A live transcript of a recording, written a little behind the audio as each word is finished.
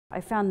I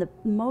found the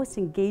most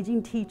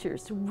engaging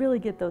teachers to really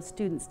get those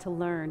students to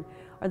learn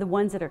are the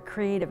ones that are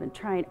creative and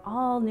trying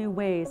all new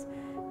ways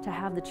to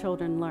have the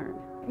children learn.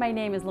 My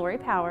name is Lori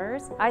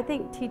Powers. I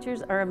think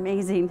teachers are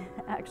amazing.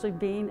 Actually,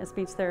 being a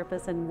speech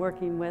therapist and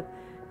working with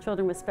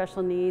children with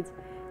special needs,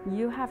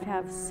 you have to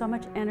have so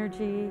much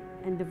energy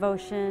and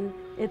devotion.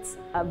 It's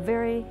a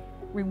very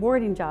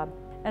rewarding job.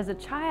 As a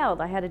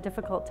child, I had a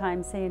difficult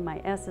time saying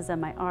my S's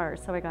and my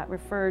R's, so I got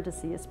referred to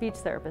see a speech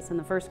therapist in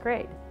the first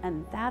grade.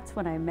 And that's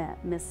when I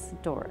met Miss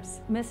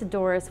Doris. Miss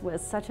Doris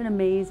was such an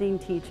amazing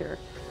teacher.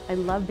 I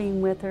loved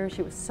being with her.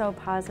 She was so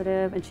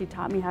positive, and she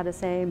taught me how to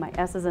say my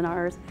S's and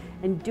R's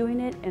and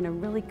doing it in a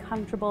really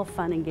comfortable,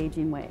 fun,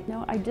 engaging way. You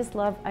know,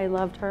 I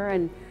loved her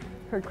and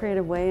her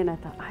creative way, and I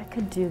thought I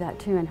could do that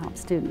too and help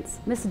students.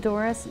 Miss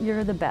Doris,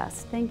 you're the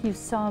best. Thank you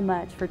so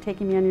much for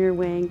taking me under your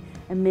wing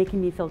and making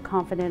me feel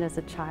confident as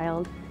a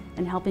child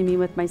and helping me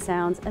with my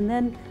sounds, and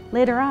then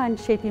later on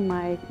shaping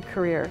my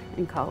career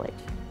in college.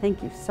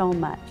 Thank you so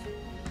much.